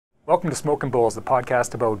Welcome to Smokin Bulls, the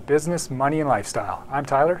podcast about business, money, and lifestyle. I'm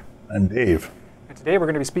Tyler. I'm Dave. And today we're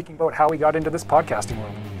going to be speaking about how we got into this podcasting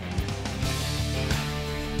world.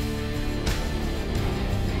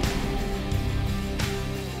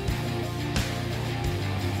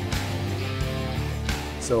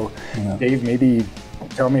 So, Dave, maybe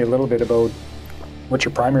tell me a little bit about what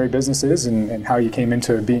your primary business is and how you came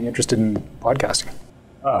into being interested in podcasting.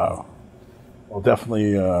 Well,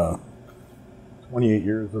 definitely 28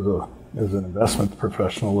 years as an investment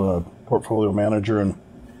professional, portfolio manager, and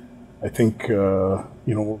I think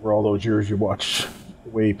over all those years you watch the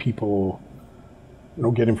way people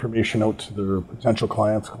get information out to their potential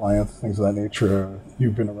clients, things of that nature.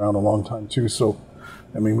 You've been around a long time too, so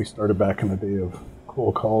I mean we started back in the day of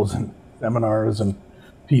cold calls and seminars and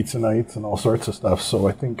pizza nights and all sorts of stuff. So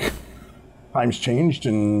I think times changed,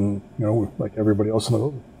 and like everybody else in the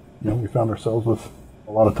world, we found ourselves with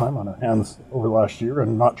a lot of time on our hands over the last year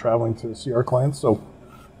and not traveling to see our clients. So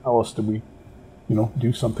how else did we,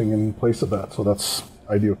 do something in place of that? So that's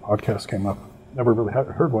the idea of podcast came up. Never really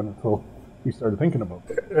heard one until we started thinking about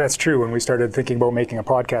it. That's true. When we started thinking about making a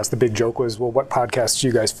podcast, the big joke was, well, what podcasts do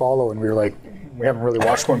you guys follow? And we were like, we haven't really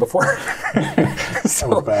watched one before. That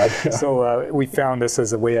was bad. Yeah. So we found this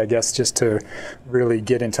as a way, I guess, just to really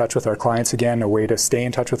get in touch with our clients again, a way to stay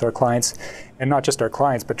in touch with our clients, and not just our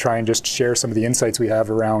clients, but try and just share some of the insights we have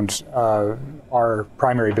around our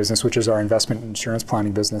primary business, which is our investment and insurance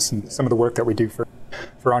planning business. And some of the work that we do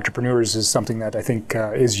for entrepreneurs is something that I think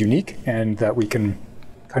is unique and that we can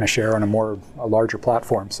kind of share on a larger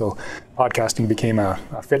platform. So podcasting became a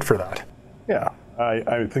fit for that. Yeah.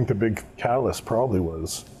 I think the big catalyst probably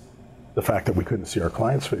was the fact that we couldn't see our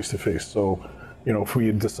clients face to face. So, if we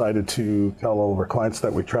had decided to tell all of our clients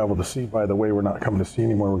that we traveled to see, by the way, we're not coming to see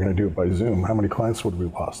anymore, we're going to do it by Zoom, how many clients would we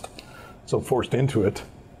have lost? So forced into it,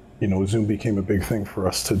 Zoom became a big thing for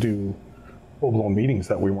us to do full-blown meetings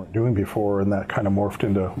that we weren't doing before, and that kind of morphed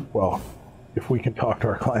into, well, if we can talk to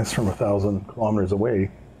our clients from 1,000 kilometers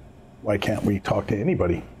away, why can't we talk to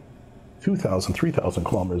anybody 2,000, 3,000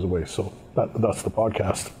 kilometers away? So that's the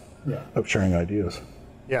podcast of sharing ideas.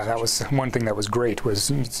 Yeah, that was one thing that was great, was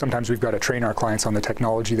sometimes we've got to train our clients on the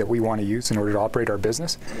technology that we want to use in order to operate our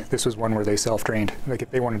business. This was one where they self-trained. Like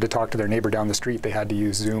if they wanted to talk to their neighbor down the street, they had to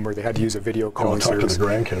use Zoom, or they had to use a video calling service. Talk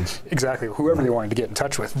to the grandkids. Exactly. Whoever they wanted to get in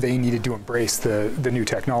touch with, they needed to embrace the new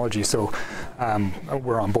technology. So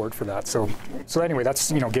we're on board for that. So anyway,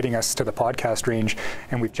 that's getting us to the podcast range,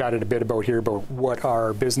 and we've chatted a bit about what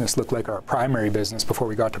our business looked like, our primary business, before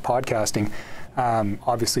we got to podcasting.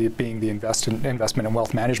 Obviously, it being the investment and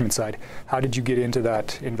wealth management side. How did you get into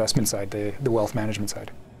that investment side, the wealth management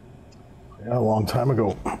side? Yeah, a long time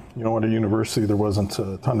ago. At a university, there wasn't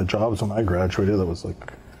a ton of jobs when I graduated. That was like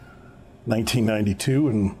 1992,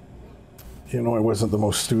 and I wasn't the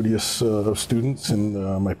most studious of students,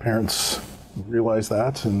 and my parents realized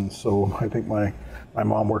that, and so I think my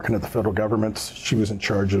mom, working at the federal government, she was in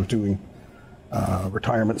charge of doing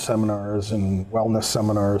retirement seminars and wellness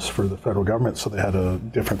seminars for the federal government. So they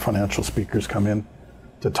had different financial speakers come in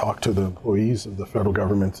to talk to the employees of the federal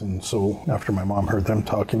government. And so after my mom heard them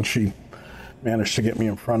talking, she managed to get me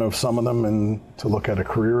in front of some of them and to look at a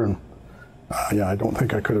career. And I don't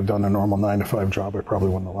think I could have done a normal 9-to-5 job. I probably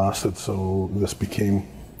wouldn't have lasted. So this became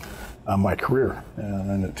my career.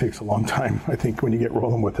 And it takes a long time, I think, when you get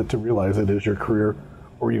rolling with it, to realize it is your career,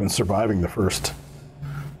 or even surviving the first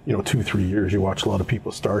 2-3 years. You watch a lot of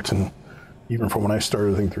people start, and even from when I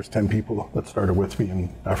started, I think there's 10 people that started with me,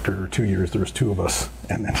 and after 2 years there was 2 of us,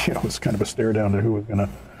 and then it was kind of a stare down to who was going to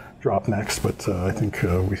drop next, but I think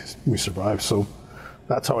we survived. So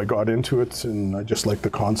that's how I got into it, and I just like the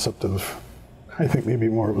concept of, I think maybe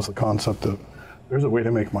more it was the concept of, there's a way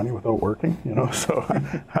to make money without working, so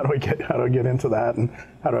how do I get into that, and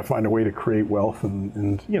how do I find a way to create wealth,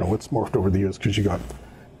 and it's morphed over the years because you got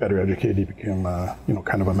better educated, you became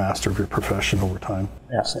kind of a master of your profession over time.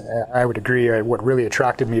 Yes, I would agree. What really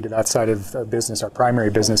attracted me to that side of business, our primary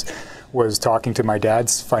business, was talking to my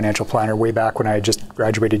dad's financial planner way back when I had just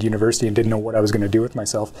graduated university and didn't know what I was going to do with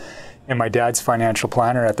myself. And my dad's financial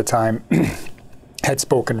planner at the time had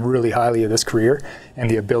spoken really highly of this career and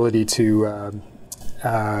the ability to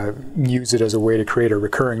use it as a way to create a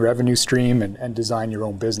recurring revenue stream and design your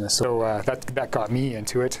own business. So that got me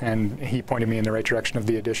into it, and he pointed me in the right direction of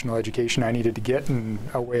the additional education I needed to get, and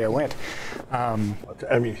away I went. I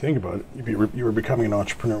mean, think about it. You were becoming an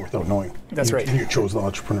entrepreneur without knowing. That's right. You chose the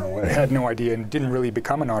entrepreneur way. I had no idea, and didn't really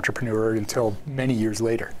become an entrepreneur until many years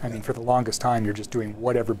later. I mean, for the longest time, you're just doing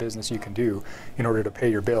whatever business you can do in order to pay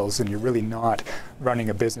your bills, and you're really not running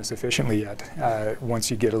a business efficiently yet. Once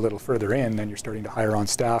you get a little further in, then you're starting to hire hire on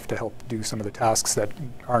staff to help do some of the tasks that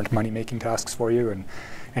aren't money-making tasks for you,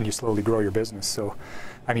 and you slowly grow your business. So,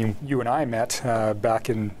 I mean, you and I met back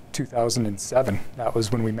in 2007. That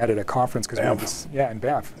was when we met at a conference, because we had this, in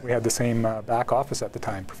Banff. We had the same back office at the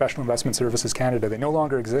time, Professional Investment Services Canada. They no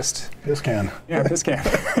longer exist. Piscan. Yeah, Piscan.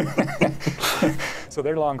 So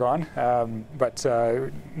they're long gone. But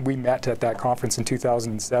we met at that conference in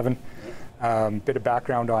 2007. Bit of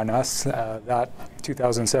background on us, that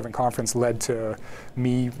 2007 conference led to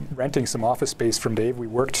me renting some office space from Dave. We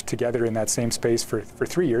worked together in that same space for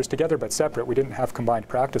 3 years, together but separate. We didn't have combined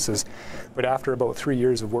practices. But after about 3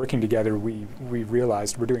 years of working together, we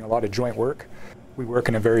realized we're doing a lot of joint work. We work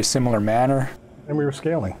in a very similar manner. And we were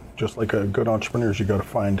scaling. Just like a good entrepreneurs, you got to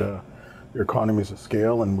find your economies of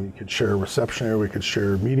scale, and we could share reception area, we could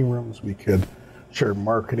share meeting rooms, we could share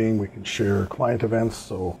marketing, we could share client events.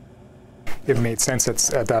 So it made sense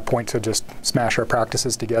at that point to just smash our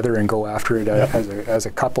practices together and go after it as a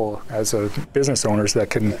couple, as a business owners that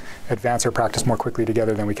can advance our practice more quickly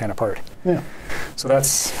together than we can apart. Yeah. So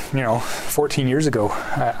that's 14 years ago,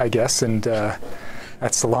 I guess, and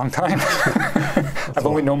that's a long time. I've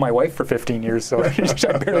only known my wife for 15 years, so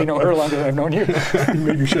I barely know her longer than I've known you.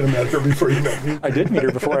 Maybe you should have met her before you met me. I did meet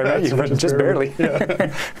her before I met you, but just barely.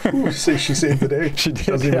 Yeah. Ooh, she saved the day. She did.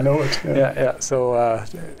 Doesn't even know it. Yeah. So,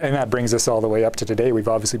 and that brings us all the way up to today. We've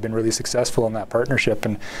obviously been really successful in that partnership,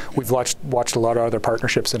 and we've watched a lot of other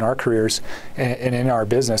partnerships in our careers and in our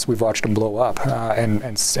business. We've watched them blow up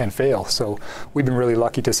and fail. So we've been really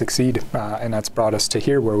lucky to succeed, and that's brought us to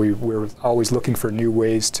here, where we're always looking for new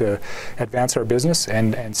ways to advance our business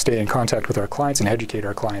and stay in contact with our clients and educate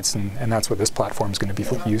our clients, and that's what this platform is going to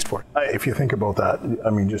be used for. If you think about that, I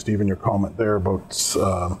mean, just even your comment there about,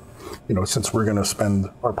 since we're going to spend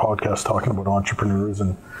our podcast talking about entrepreneurs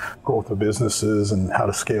and growth of businesses and how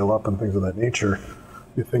to scale up and things of that nature,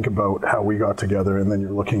 you think about how we got together, and then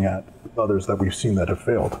you're looking at others that we've seen that have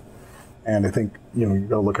failed. And I think, you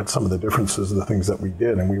got to look at some of the differences of the things that we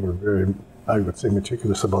did, and we were very, I would say,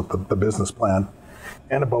 meticulous about the business plan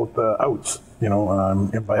and about the outs,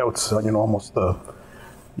 and by outs, almost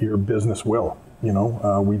your business will,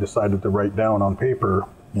 we decided to write down on paper,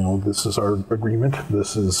 this is our agreement.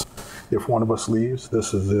 This is if one of us leaves,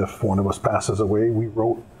 this is if one of us passes away. We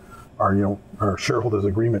wrote our shareholders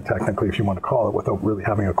agreement, technically, if you want to call it, without really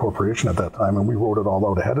having a corporation at that time. And we wrote it all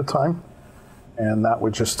out ahead of time. And that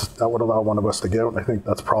would allow one of us to get out. And I think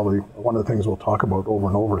that's probably one of the things we'll talk about over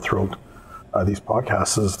and over throughout these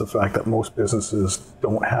podcasts, is the fact that most businesses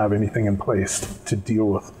don't have anything in place to deal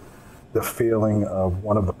with the failing of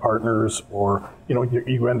one of the partners, or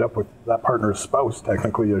you end up with that partner's spouse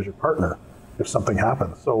technically as your partner if something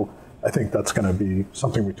happens. So I think that's going to be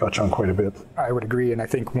something we touch on quite a bit. I would agree, and I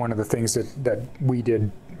think one of the things that we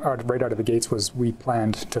did right out of the gates was we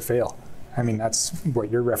planned to fail. I mean, that's what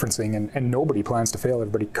you're referencing, and nobody plans to fail.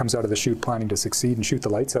 Everybody comes out of the chute planning to succeed and shoot the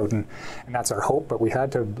lights out, and that's our hope. But we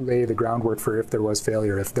had to lay the groundwork for if there was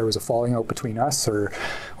failure, if there was a falling out between us, or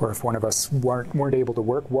if one of us weren't able to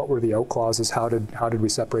work. What were the out clauses? How did we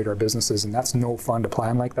separate our businesses? And that's no fun to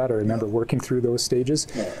plan like that. I remember working through those stages,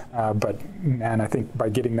 but man, I think by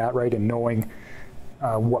getting that right and knowing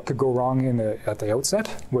what could go wrong at the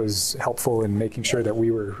outset was helpful in making sure that we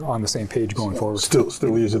were on the same page going forward.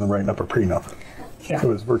 Still easier than writing up a prenup. Yeah. It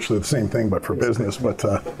was virtually the same thing, but for business. But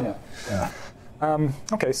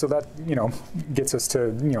okay, so that gets us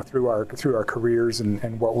to through our careers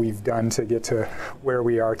and what we've done to get to where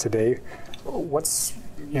we are today. What's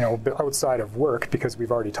outside of work, because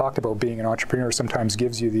we've already talked about being an entrepreneur sometimes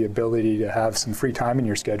gives you the ability to have some free time in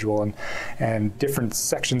your schedule and different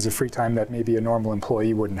sections of free time that maybe a normal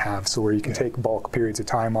employee wouldn't have. So where you can take bulk periods of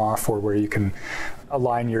time off, or where you can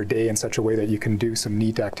align your day in such a way that you can do some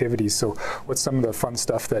neat activities. So what's some of the fun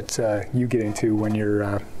stuff that you get into when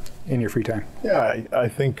you're in your free time? Yeah, I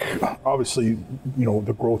think obviously,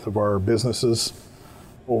 the growth of our businesses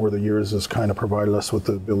over the years has kind of provided us with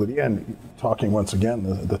the ability, and talking once again,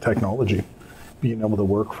 the technology, being able to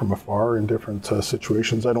work from afar in different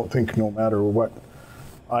situations. I don't think no matter what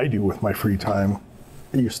I do with my free time,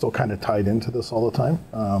 you're still kind of tied into this all the time.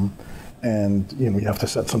 And you have to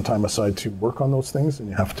set some time aside to work on those things, and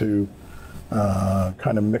you have to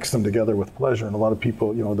kind of mix them together with pleasure. And a lot of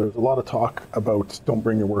people, there's a lot of talk about don't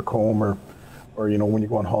bring your work home, or when you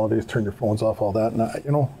go on holidays, turn your phones off, all that.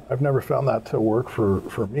 And I've never found that to work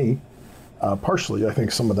for me. Partially, I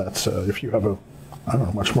think some of that's if you have a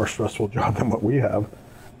much more stressful job than what we have.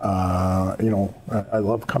 I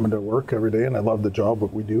love coming to work every day, and I love the job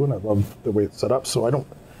what we do, and I love the way it's set up. So I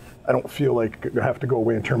don't feel like I have to go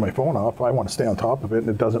away and turn my phone off. I want to stay on top of it, and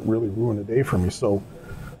it doesn't really ruin a day for me. So,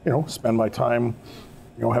 spend my time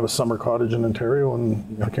have a summer cottage in Ontario,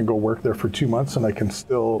 and I can go work there for 2 months, and I can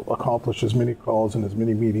still accomplish as many calls and as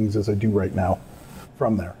many meetings as I do right now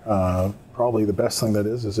from there. Probably the best thing that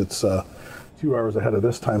is it's 2 hours ahead of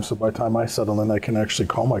this time, so by the time I settle in, I can actually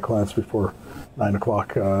call my clients before 9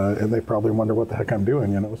 o'clock, and they probably wonder what the heck I'm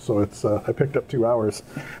doing, So it's I picked up 2 hours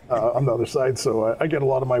on the other side, so I get a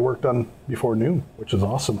lot of my work done before noon, which is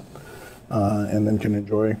awesome. And then can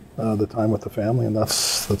enjoy the time with the family, and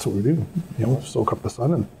that's what we do. Soak up the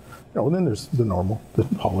sun, and and then there's the normal, the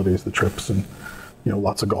holidays, the trips, and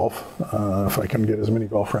lots of golf. If I can get as many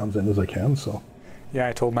golf rounds in as I can, so. Yeah,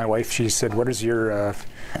 I told my wife. She said, "What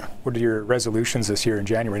are your resolutions this year in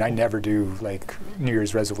January?" And I never do like New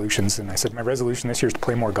Year's resolutions. And I said, "My resolution this year is to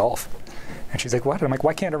play more golf." And she's like, "What?" And I'm like,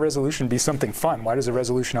 "Why can't a resolution be something fun? Why does a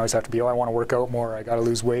resolution always have to be, oh, I want to work out more, I got to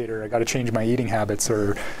lose weight, or I got to change my eating habits,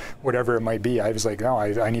 or whatever it might be?" I was like, no,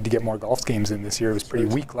 I need to get more golf games in this year. It was pretty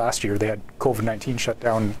weak last year. They had COVID-19 shut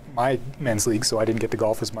down my men's league, so I didn't get to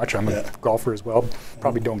golf as much. I'm a golfer as well.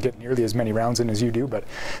 Probably don't get nearly as many rounds in as you do, but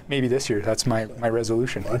maybe this year, that's my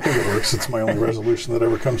resolution. I think it works. It's my only resolution that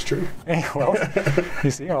ever comes true. Hey, well,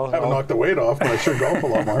 you see, I haven't knocked the weight off, but I sure golf a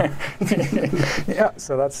lot more. Yeah,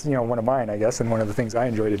 so that's one of mine, I guess, and one of the things I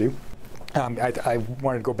enjoy to do. I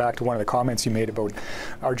wanted to go back to one of the comments you made about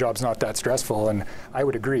our job's not that stressful, and I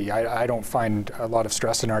would agree. I don't find a lot of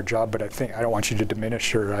stress in our job, but I don't want you to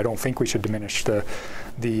diminish, or I don't think we should diminish the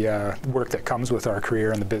work that comes with our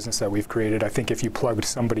career and the business that we've created. I think if you plugged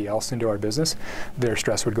somebody else into our business, their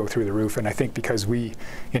stress would go through the roof. And I think because we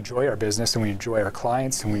enjoy our business and we enjoy our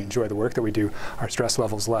clients and we enjoy the work that we do, our stress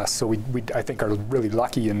level's less. So we I think are really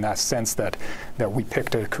lucky in that sense that we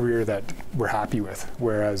picked a career that we're happy with.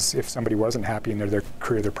 Whereas if somebody wasn't happy in their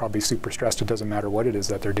career, they're probably super stressed. It doesn't matter what it is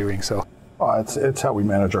that they're doing. So it's how we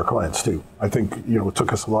manage our clients too. I think it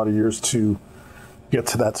took us a lot of years to get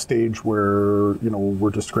to that stage where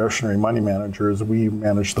we're discretionary money managers. We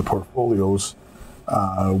manage the portfolios.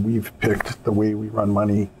 We've picked the way we run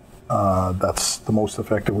money. That's the most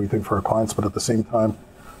effective, we think, for our clients. But at the same time,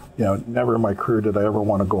 never in my career did I ever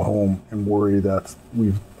want to go home and worry that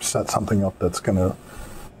we've set something up that's gonna.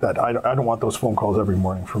 That I don't want those phone calls every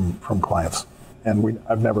morning from clients. And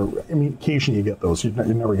occasionally you get those. You're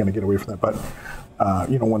never going to get away from that. But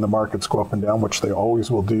when the markets go up and down, which they always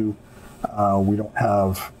will do. We don't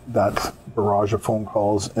have that barrage of phone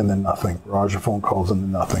calls and then nothing, barrage of phone calls and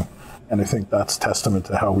then nothing. And I think that's testament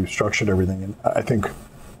to how we've structured everything. And I think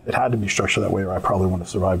it had to be structured that way, or I probably wouldn't have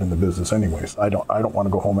survived in the business anyways. I don't want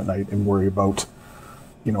to go home at night and worry about,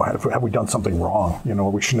 have we done something wrong?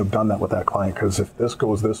 We shouldn't have done that with that client, because if this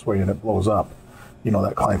goes this way and it blows up,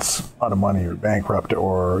 that client's out of money or bankrupt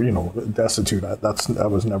or, destitute. That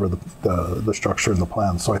was never the structure and the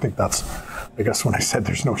plan. So I think I guess when I said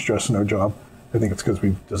there's no stress in our job, I think it's because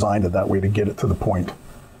we've designed it that way to get it to the point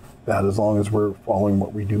that as long as we're following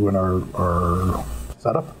what we do in our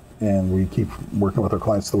setup and we keep working with our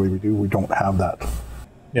clients the way we do, we don't have that.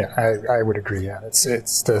 Yeah, I would agree. Yeah, it's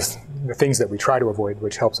the things that we try to avoid,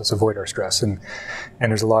 which helps us avoid our stress. And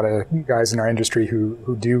there's a lot of guys in our industry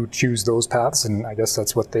who do choose those paths, and I guess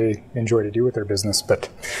that's what they enjoy to do with their business, but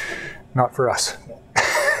not for us.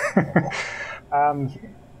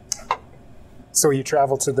 So you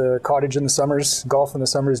travel to the cottage in the summers, golf in the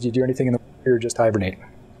summers. Do you do anything in the winter or just hibernate?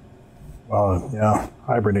 Yeah,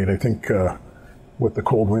 hibernate. I think with the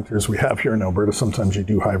cold winters we have here in Alberta, sometimes you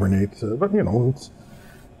do hibernate, but it's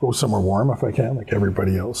go somewhere warm if I can, like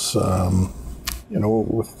everybody else.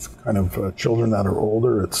 With kind of children that are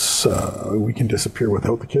older, it's we can disappear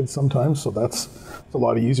without the kids sometimes, so it's a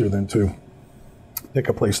lot easier than to pick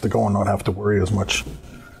a place to go and not have to worry as much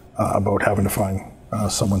about having to find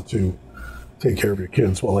someone to take care of your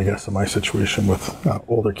kids. Well, I guess in my situation with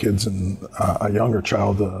older kids and a younger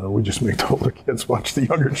child, we just make the older kids watch the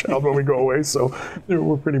younger child when we go away, so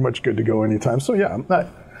we're pretty much good to go anytime. So yeah,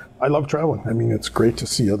 I love traveling. I mean, it's great to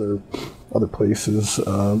see other places.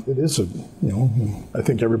 It is I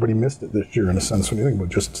think everybody missed it this year in a sense when you think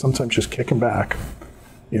about sometimes just kicking back.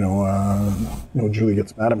 Julie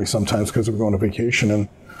gets mad at me sometimes because we're going on vacation and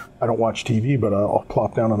I don't watch TV, but I'll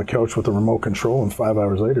plop down on the couch with the remote control, and 5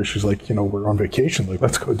 hours later she's like, we're on vacation. Like,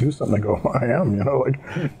 let's go do something. I go, I am.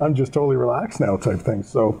 I'm just totally relaxed now, type thing.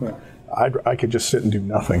 So yeah. I could just sit and do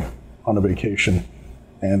nothing on a vacation.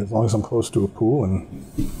 And as long as I'm close to a pool and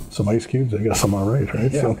some ice cubes, I guess I'm all right,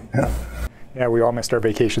 right? Yeah. So, yeah. Yeah, we all missed our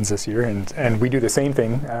vacations this year, and we do the same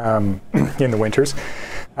thing in the winters.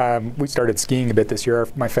 We started skiing a bit this year.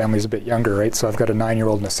 My family's a bit younger, right? So I've got a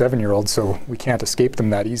 9-year-old and a 7-year-old, so we can't escape them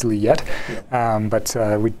that easily yet. But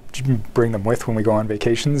we bring them with when we go on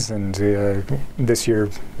vacations. And this year,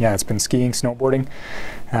 it's been skiing, snowboarding,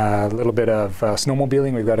 a little bit of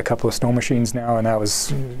snowmobiling. We've got a couple of snow machines now, and that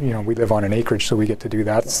was, we live on an acreage, so we get to do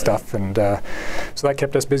that stuff. And so that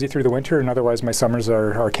kept us busy through the winter, and otherwise my summers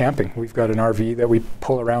are camping. We've got an RV that we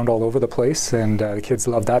pull around all over the place, and the kids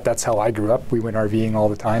love that. That's how I grew up. We went RVing all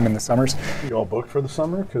the time in the summers. You all booked for the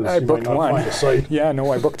summer? Because I booked one. Find a site. Yeah,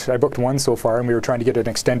 no, I booked one so far, and we were trying to get an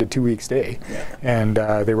extended 2-week stay. And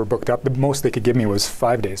they were booked up. The most they could give me was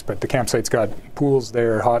 5 days, but the campsite's got pools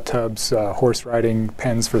there, hot tubs, horse riding,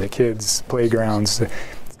 pens for the kids, playgrounds.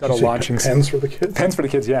 It's got a launching. Pens for the kids? Pens for the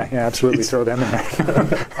kids, yeah, absolutely. Throw them in there.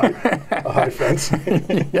 A high fence.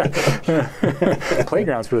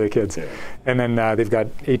 Playgrounds for the kids. And then they've got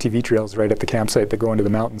ATV trails right at the campsite that go into the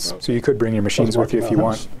mountains. So you could bring your machines with you if you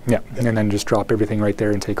want. And then just drop everything right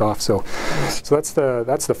there and take off. So that's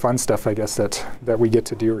the fun stuff, I guess, that we get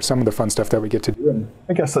to do, or some of the fun stuff that we get to do. And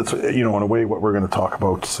I guess that's, in a way, what we're going to talk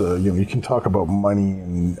about. You can talk about money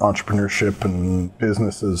and entrepreneurship and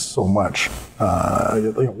businesses so much.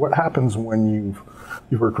 What happens when you've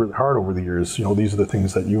worked really hard over the years? These are the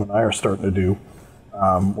things that you and I are starting to do.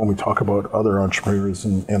 When we talk about other entrepreneurs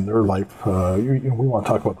and their life, we want to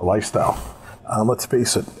talk about the lifestyle. Let's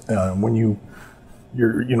face it, when you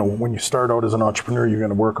start out as an entrepreneur, you're going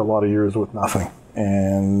to work a lot of years with nothing,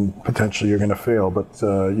 and potentially you're going to fail. But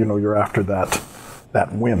you're after that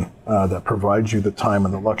win that provides you the time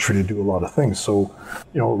and the luxury to do a lot of things. So,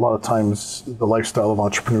 a lot of times the lifestyle of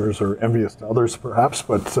entrepreneurs are envious to others, perhaps,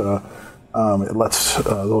 but it lets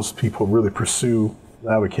those people really pursue the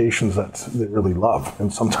avocations that they really love.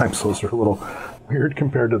 And sometimes those are a little weird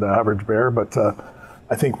compared to the average bear, but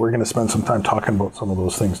I think we're going to spend some time talking about some of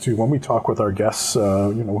those things too. When we talk with our guests,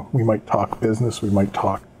 we might talk business, we might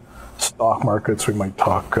talk stock markets, we might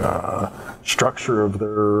talk structure of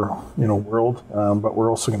their world, but we're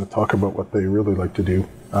also going to talk about what they really like to do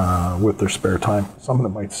with their spare time. Some of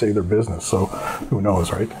them might say their business, so who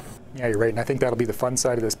knows, right? Yeah, you're right. And I think that'll be the fun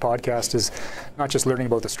side of this podcast, is not just learning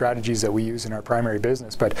about the strategies that we use in our primary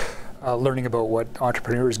business, but learning about what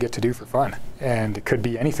entrepreneurs get to do for fun. And it could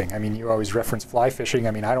be anything. I mean, you always reference fly fishing.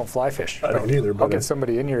 I mean, I don't fly fish. I don't either. But I'll get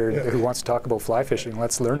somebody in here who wants to talk about fly fishing.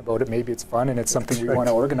 Let's learn about it. Maybe it's fun and it's something we want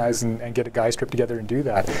to organize and get a guys trip together and do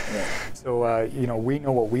that. So, we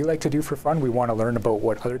know what we like to do for fun. We want to learn about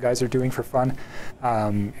what other guys are doing for fun,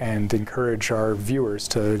 and encourage our viewers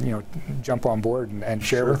to, jump on board and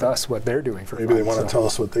share with us what they're doing for fun. Maybe they want to tell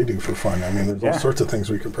us what they do for fun. I mean, there's all sorts of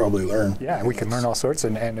things we can probably learn. Yeah, we can learn all sorts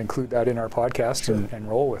and include that in our podcast and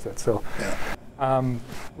roll with it. So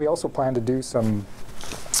we also plan to do some,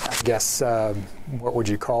 I guess, what would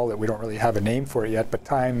you call it? We don't really have a name for it yet, but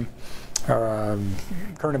current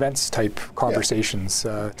events type conversations,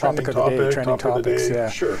 topic of the day, trending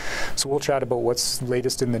topics. Sure. So we'll chat about what's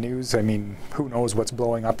latest in the news. I mean, who knows what's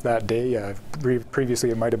blowing up that day?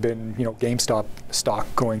 Previously, it might have been GameStop stock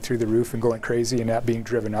going through the roof and going crazy, and that being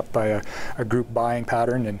driven up by a group buying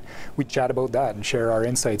pattern. And we chat about that and share our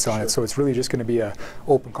insights on it. So it's really just going to be an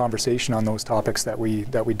open conversation on those topics that we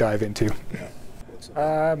dive into.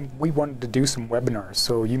 We wanted to do some webinars.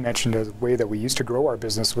 So you mentioned a way that we used to grow our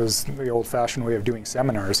business was the old-fashioned way of doing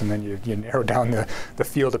seminars, and then you narrow down the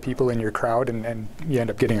field of people in your crowd, and you end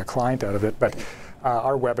up getting a client out of it. But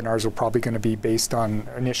our webinars are probably going to be based on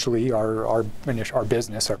initially our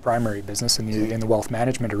business, our primary business in the wealth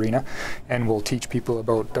management arena, and we'll teach people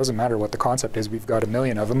about, doesn't matter what the concept is, we've got a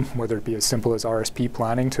million of them, whether it be as simple as RSP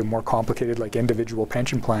planning to more complicated like individual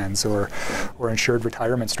pension plans or insured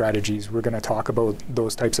retirement strategies. We're going to talk about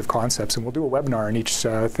those types of concepts, and we'll do a webinar on each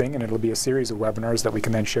thing, and it'll be a series of webinars that we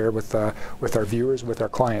can then share with our viewers, with our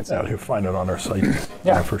clients. Yeah, you'll find it on our site.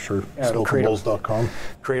 For sure. Yeah, SmokinBulls.com.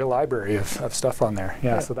 Create a library of stuff on there.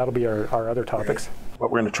 So that'll be our other topics.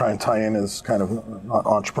 What we're going to try and tie in is kind of not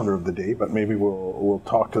entrepreneur of the day, but maybe we'll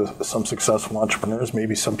talk to some successful entrepreneurs,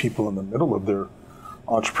 maybe some people in the middle of their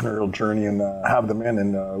entrepreneurial journey, and have them in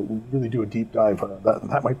and really do a deep dive.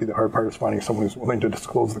 That might be the hard part, is finding someone who's willing to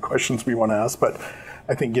disclose the questions we want to ask. But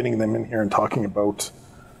I think getting them in here and talking about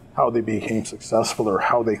how they became successful, or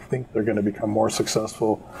how they think they're going to become more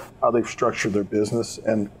successful, how they've structured their business.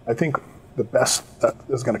 And I think the best that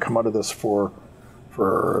is going to come out of this for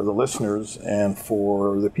the listeners and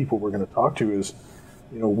for the people we're going to talk to is,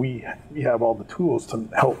 we have all the tools to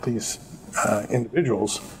help these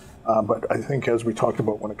individuals. But I think, as we talked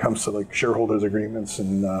about, when it comes to like shareholders agreements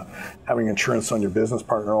and having insurance on your business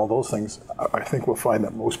partner, all those things, I think we'll find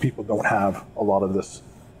that most people don't have a lot of this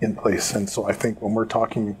in place. And so I think when we're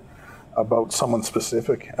talking about someone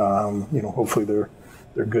specific. Hopefully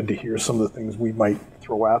they're good to hear some of the things we might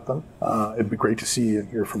throw at them. It'd be great to see and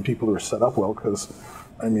hear from people who are set up well, because,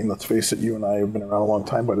 I mean, let's face it, you and I have been around a long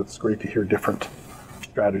time, but it's great to hear different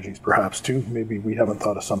strategies perhaps too. Maybe we haven't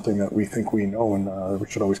thought of something that we think we know, and we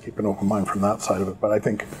should always keep an open mind from that side of it. But I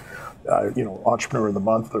think, Entrepreneur of the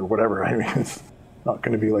Month or whatever, I mean, it's not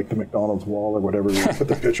going to be like the McDonald's wall or whatever we put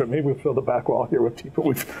the picture. Maybe we'll fill the back wall here with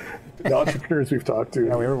people the entrepreneurs we've talked to.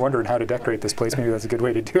 Yeah, we were wondering how to decorate this place. Maybe that's a good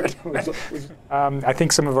way to do it. I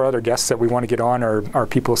think some of our other guests that we want to get on are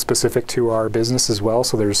people specific to our business as well.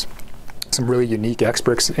 So there's some really unique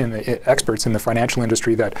experts in the financial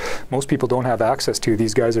industry that most people don't have access to.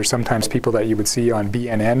 These guys are sometimes people that you would see on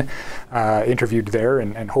BNN interviewed there,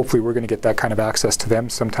 and hopefully we're going to get that kind of access to them.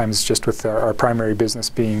 Sometimes just with our primary business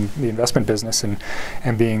being the investment business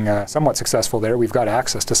and being somewhat successful there, we've got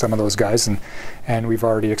access to some of those guys, and we've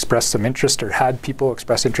already expressed some interest, or had people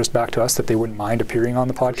express interest back to us that they wouldn't mind appearing on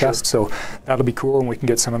the podcast. Sure. So that'll be cool, and we can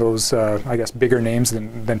get some of those bigger names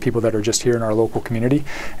than people that are just here in our local community,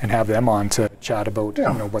 and have them on to chat about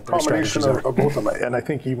what their strategies are. Of both of them, and I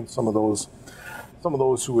think even some of those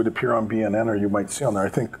who would appear on BNN or you might see on there, I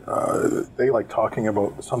think they like talking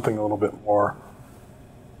about something a little bit more.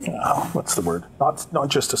 What's the word? Not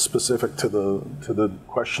just a specific to the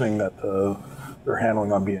questioning that they're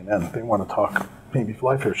handling on BNN. They want to talk maybe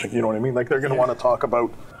fly fishing. You know what I mean? Like they're going to want to talk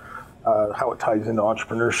about how it ties into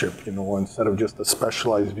entrepreneurship. Instead of just a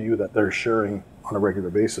specialized view that they're sharing on a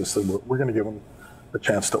regular basis. So we're going to give them a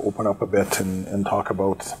chance to open up a bit and talk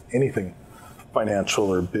about anything financial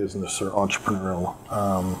or business or entrepreneurial.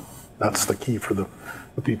 That's the key for the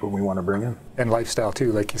people we want to bring in. And lifestyle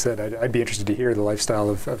too, like you said. I'd be interested to hear the lifestyle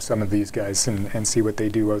of some of these guys and see what they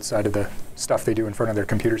do outside of the stuff they do in front of their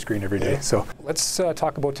computer screen every day. So let's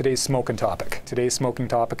talk about today's smoking topic. Today's smoking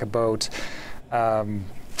topic about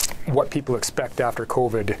what people expect after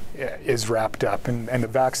COVID is wrapped up, and the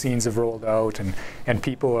vaccines have rolled out, and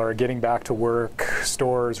people are getting back to work,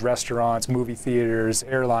 stores, restaurants, movie theaters,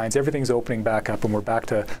 airlines, everything's opening back up, and we're back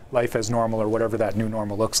to life as normal, or whatever that new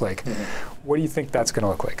normal looks like. Mm-hmm. What do you think that's going to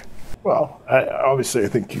look like? Well, obviously I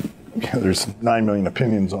think there's 9 million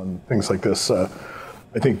opinions on things like this. I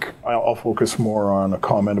think I'll focus more on a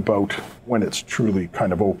comment about when it's truly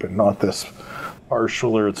kind of open, not this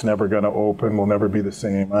partial or it's never going to open, will never be the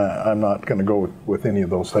same. I'm not going to go with any of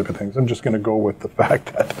those type of things. I'm just going to go with the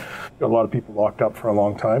fact that a lot of people locked up for a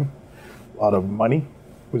long time. A lot of money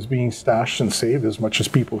was being stashed and saved. As much as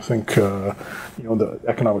people think, the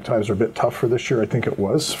economic times are a bit tough for this year, I think it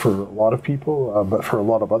was for a lot of people, but for a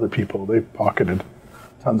lot of other people, they pocketed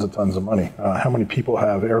tons of money. How many people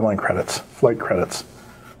have airline credits, flight credits,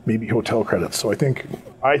 maybe hotel credits? So I think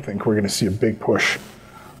we're going to see a big push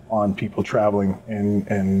on people traveling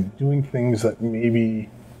and doing things that maybe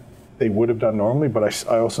they would have done normally, but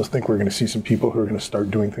I also think we're going to see some people who are going to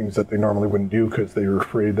start doing things that they normally wouldn't do because they were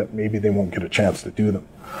afraid that maybe they won't get a chance to do them.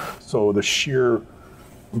 So the sheer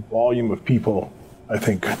volume of people, I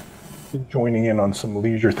think, joining in on some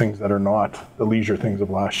leisure things that are not the leisure things of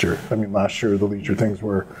last year. I mean, last year the leisure things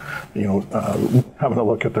were, having a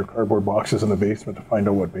look at their cardboard boxes in the basement to find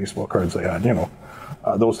out what baseball cards they had,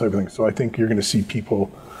 those type of things. So I think you're going to see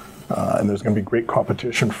people, and there's going to be great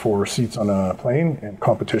competition for seats on a plane and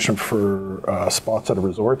competition for spots at a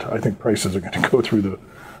resort. I think prices are going to go through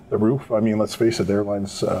the roof. I mean, let's face it,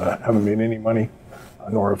 airlines haven't made any money,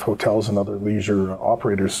 nor have hotels and other leisure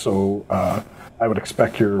operators. So I would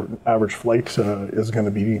expect your average flight is going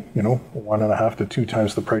to be, 1.5 to 2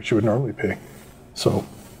 times the price you would normally pay. So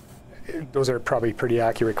those are probably pretty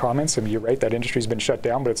accurate comments. I mean, you're right, that industry's been shut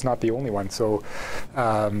down, but it's not the only one. So,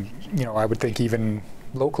 I would think even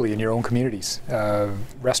locally in your own communities,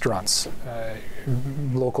 restaurants,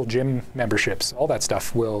 local gym memberships, all that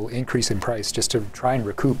stuff will increase in price just to try and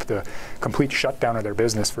recoup the complete shutdown of their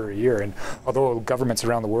business for a year. And although governments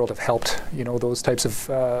around the world have helped, those types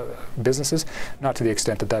of businesses, not to the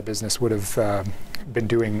extent that business would have been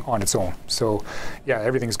doing on its own. So yeah,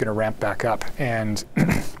 everything's going to ramp back up. And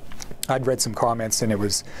I'd read some comments, and it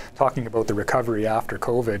was talking about the recovery after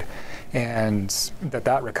COVID, and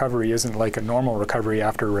that recovery isn't like a normal recovery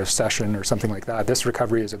after a recession or something like that. This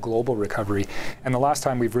recovery is a global recovery. And the last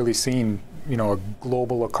time we've really seen, a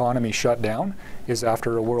global economy shut down is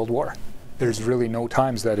after a world war. There's really no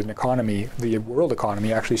times that the world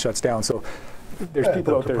economy actually shuts down. So there's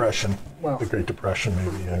people out depression. Well, the Great Depression,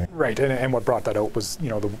 maybe. Right, and what brought that out was, you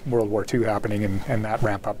know, the World War II happening and that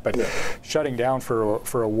ramp up. But shutting down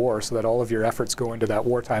for a war so that all of your efforts go into that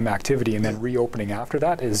wartime activity and then reopening after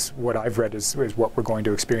that is what I've read is what we're going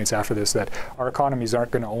to experience after this, that our economies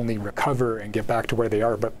aren't going to only recover and get back to where they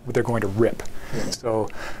are, but they're going to rip. So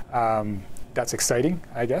that's exciting,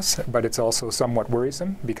 I guess, but it's also somewhat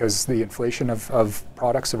worrisome because the inflation of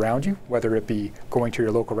products around you, whether it be going to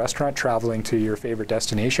your local restaurant, traveling to your favorite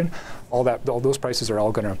destination, all those prices are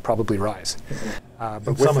all going to probably rise.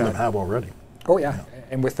 But some of them have already. Oh yeah,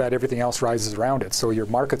 and with that, everything else rises around it. So your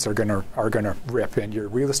markets are gonna rip, and your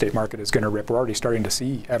real estate market is gonna rip. We're already starting to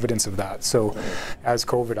see evidence of that. So, as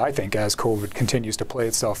COVID continues to play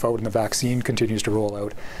itself out and the vaccine continues to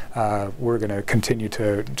roll out, we're gonna continue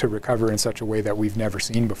to recover in such a way that we've never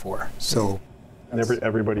seen before. So, and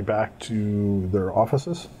everybody back to their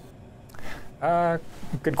offices?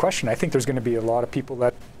 Good question. I think there's going to be a lot of people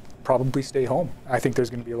that probably stay home. I think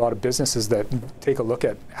there's going to be a lot of businesses that take a look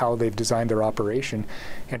at how they've designed their operation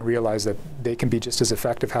and realize that they can be just as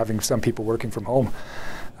effective having some people working from home.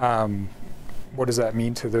 What does that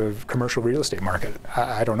mean to the commercial real estate market?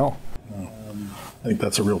 I don't know. I think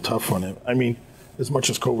that's a real tough one. I mean, as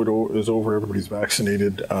much as COVID is over, everybody's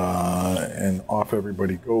vaccinated and off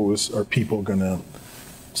everybody goes, are people going to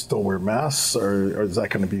still wear masks, or is that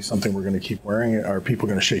going to be something we're going to keep wearing? Are people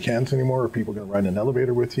going to shake hands anymore? Are people going to ride an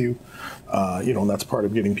elevator with you? And that's part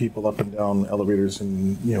of getting people up and down elevators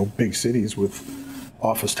in big cities with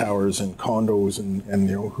office towers and condos, and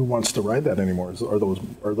who wants to ride that anymore?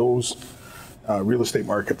 Are those real estate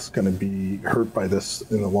markets going to be hurt by this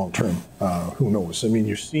in the long term? Who knows? I mean,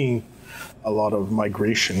 you're seeing a lot of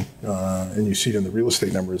migration, and you see it in the real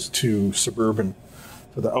estate numbers to suburban.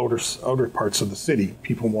 For the outer parts of the city,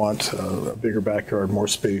 people want a bigger backyard, more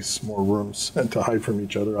space, more rooms, and to hide from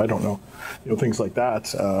each other. I don't know, things like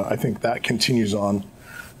that. I think that continues on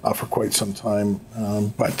for quite some time.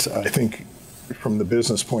 But I think from the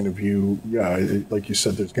business point of view, like you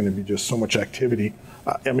said, there's going to be just so much activity.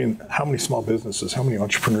 I mean, how many small businesses, how many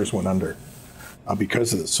entrepreneurs went under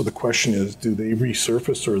because of this? So the question is, do they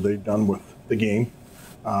resurface, or are they done with the game?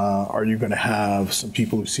 Are you going to have some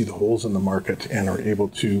people who see the holes in the market and are able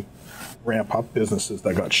to ramp up businesses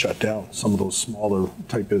that got shut down? Some of those smaller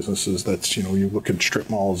type businesses that's, you look at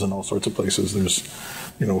strip malls and all sorts of places, there's,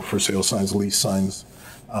 for sale signs, lease signs.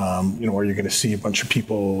 Are you going to see a bunch of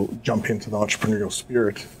people jump into the entrepreneurial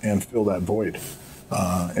spirit and fill that void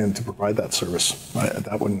and to provide that service?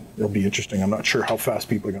 It'll be interesting. I'm not sure how fast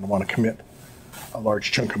people are going to want to commit a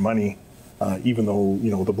large chunk of money. Even though,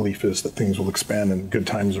 the belief is that things will expand and good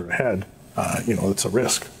times are ahead, it's a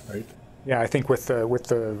risk, right? Yeah, I think with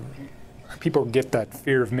the people get that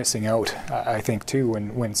fear of missing out, I think, too,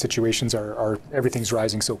 when situations are everything's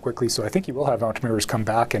rising so quickly. So I think you will have entrepreneurs come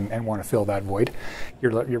back and want to fill that void.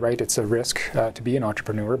 You're right, it's a risk to be an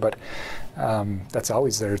entrepreneur, but that's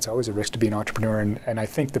always there. It's always a risk to be an entrepreneur. And I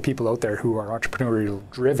think the people out there who are entrepreneurial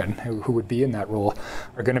driven, who would be in that role,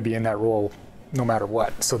 are going to be in that role no matter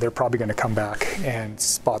what. So they're probably going to come back and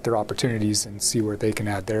spot their opportunities and see where they can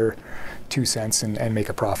add their 2 cents and make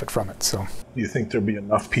a profit from it. So, do you think there'll be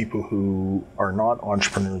enough people who are not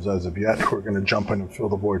entrepreneurs as of yet who are going to jump in and fill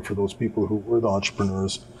the void for those people who were the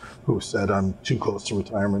entrepreneurs who said, I'm too close to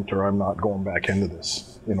retirement, or I'm not going back into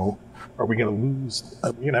this? Are we going to lose?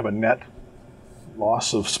 Are we going to have a net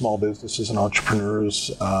loss of small businesses and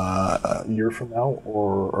entrepreneurs a year from now,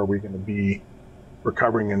 or are we going to be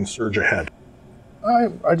recovering and surge ahead?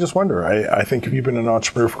 I just wonder. I think if you've been an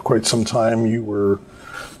entrepreneur for quite some time, you were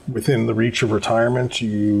within the reach of retirement.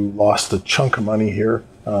 You lost a chunk of money here.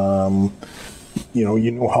 How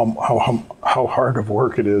hard of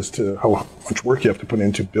work it is how much work you have to put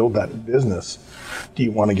in to build that business. Do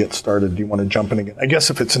you want to get started? Do you want to jump in again? I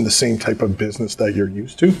guess if it's in the same type of business that you're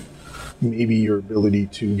used to, maybe your ability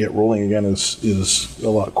to get rolling again is a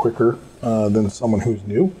lot quicker than someone who's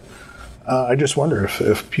new. I just wonder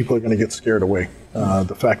if people are going to get scared away.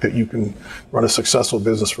 The fact that you can run a successful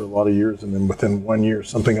business for a lot of years, and then within 1 year,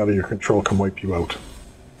 something out of your control can wipe you out.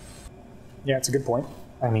 Yeah, it's a good point.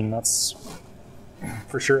 I mean, that's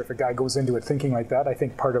for sure. If a guy goes into it thinking like that, I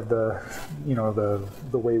think part of the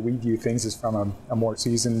way we view things is from a more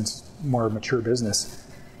seasoned, more mature business.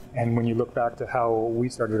 And when you look back to how we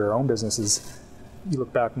started our own businesses, you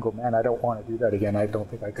look back and go, man, I don't want to do that again. I don't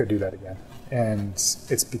think I could do that again. And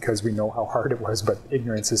it's because we know how hard it was, but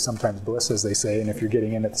ignorance is sometimes bliss, as they say. And if you're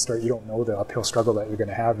getting in at the start, you don't know the uphill struggle that you're going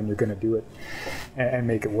to have, and you're going to do it and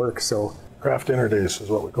make it work. So craft dinner days is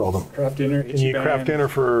what we call them. Craft dinner. And you craft dinner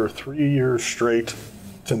for 3 years straight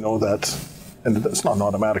to know that, and it's not an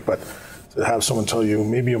automatic, but to have someone tell you,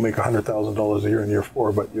 maybe you'll make $100,000 a year in year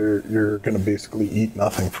 4, but you're going to basically eat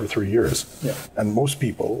nothing for 3 years. Yeah. And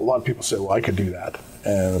a lot of people say, well, I could do that,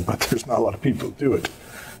 but there's not a lot of people who do it.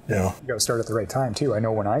 You got to start at the right time too. I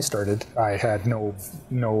know when I started, I had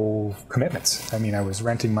no commitments. I mean, I was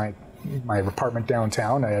renting my apartment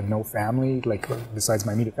downtown. I had no family, like besides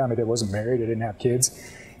my immediate family. I wasn't married. I didn't have kids.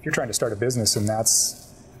 If you're trying to start a business and that's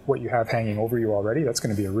what you have hanging over you already, that's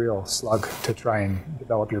going to be a real slug to try and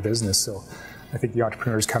develop your business. So I think the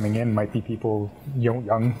entrepreneurs coming in might be people,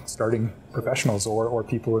 young starting professionals or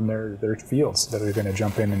people in their fields that are going to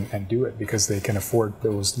jump in and do it because they can afford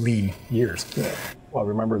those lean years. Yeah. Well, I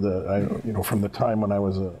remember from the time when I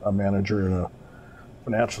was a manager in a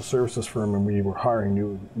financial services firm and we were hiring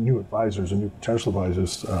new advisors and new potential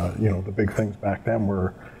advisors, the big things back then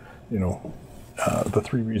were, the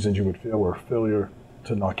 3 reasons you would fail were failure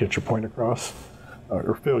to not get your point across,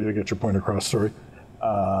 or failure to get your point across, sorry.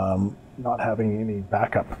 Not having any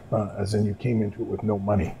backup, as in you came into it with no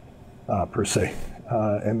money, per se.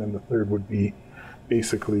 And then the third would be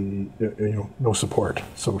basically, no support.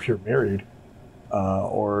 So if you're married,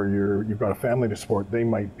 or you've got a family to support, they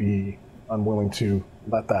might be unwilling to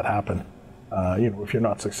let that happen. If you're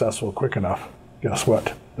not successful quick enough, guess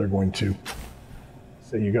what? They're going to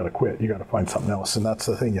say you got to quit. You got to find something else, and that's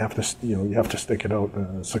the thing. You have to stick it out.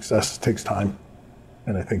 Success takes time,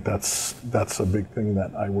 and I think that's a big thing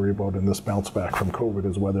that I worry about in this bounce back from COVID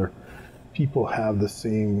is whether people have the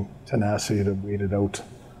same tenacity to wait it out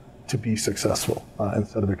to be successful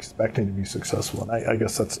instead of expecting to be successful. And I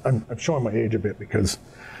guess I'm showing my age a bit because,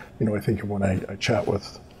 I think when I chat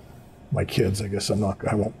with my kids, I guess I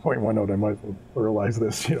won't point one out. I might as well pluralize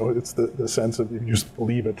this. It's the sense of you just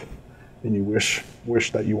believe it. And you wish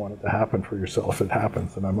that you want it to happen for yourself, it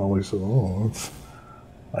happens. And I'm always, I'm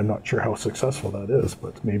not sure how successful that is,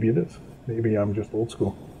 but maybe it is. Maybe I'm just old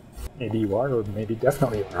school. Maybe you are, or maybe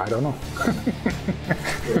definitely you are. I don't know.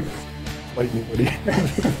 Fight me, buddy.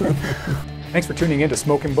 Thanks for tuning in to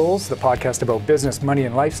Smokin Bulls, the podcast about business, money,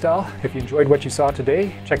 and lifestyle. If you enjoyed what you saw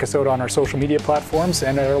today, check us out on our social media platforms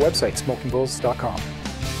and at our website, smokinbulls.com.